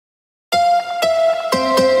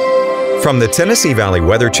From the Tennessee Valley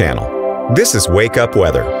Weather Channel, this is Wake Up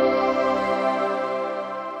Weather.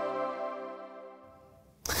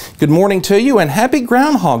 Good morning to you and happy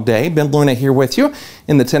Groundhog Day. Ben Luna here with you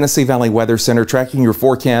in the Tennessee Valley Weather Center tracking your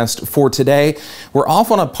forecast for today. We're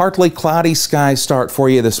off on a partly cloudy sky start for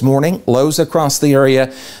you this morning. Lows across the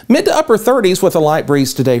area, mid to upper 30s with a light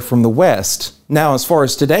breeze today from the west. Now, as far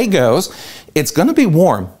as today goes, it's going to be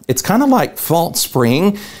warm. It's kind of like fall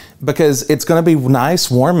spring, because it's going to be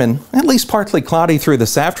nice, warm, and at least partly cloudy through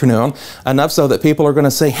this afternoon, enough so that people are going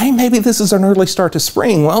to say, hey, maybe this is an early start to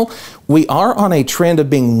spring. Well, we are on a trend of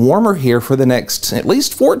being warmer here for the next at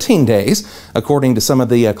least 14 days, according to some of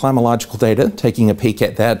the climatological data. Taking a peek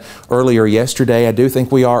at that earlier yesterday, I do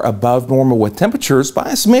think we are above normal with temperatures by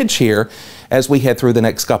a smidge here as we head through the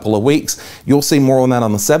next couple of weeks. You'll see more on that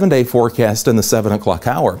on the 7-day forecast in the 7 o'clock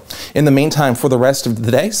hour. In the meantime, for the rest of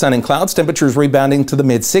the day, sun and clouds, temperatures rebounding to the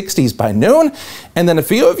mid-60s by noon, and then a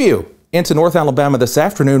few of you into North Alabama this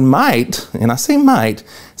afternoon might, and I say might,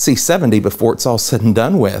 see 70 before it's all said and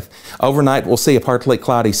done with. Overnight, we'll see a partly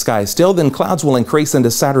cloudy sky still, then clouds will increase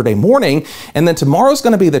into Saturday morning, and then tomorrow's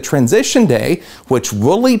going to be the transition day, which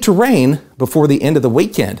will lead to rain before the end of the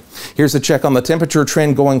weekend. Here's a check on the temperature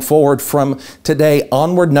trend going forward from today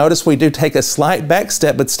onward. Notice we do take a slight back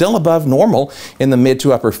step, but still above normal in the mid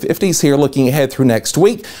to upper 50s here looking ahead through next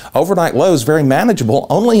week. Overnight lows very manageable,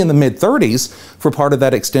 only in the mid 30s for part of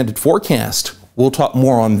that extended forecast. We'll talk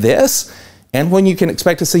more on this and when you can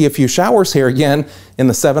expect to see a few showers here again in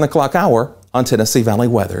the 7 o'clock hour on Tennessee Valley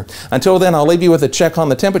Weather. Until then, I'll leave you with a check on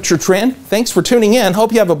the temperature trend. Thanks for tuning in.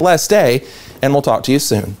 Hope you have a blessed day, and we'll talk to you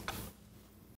soon.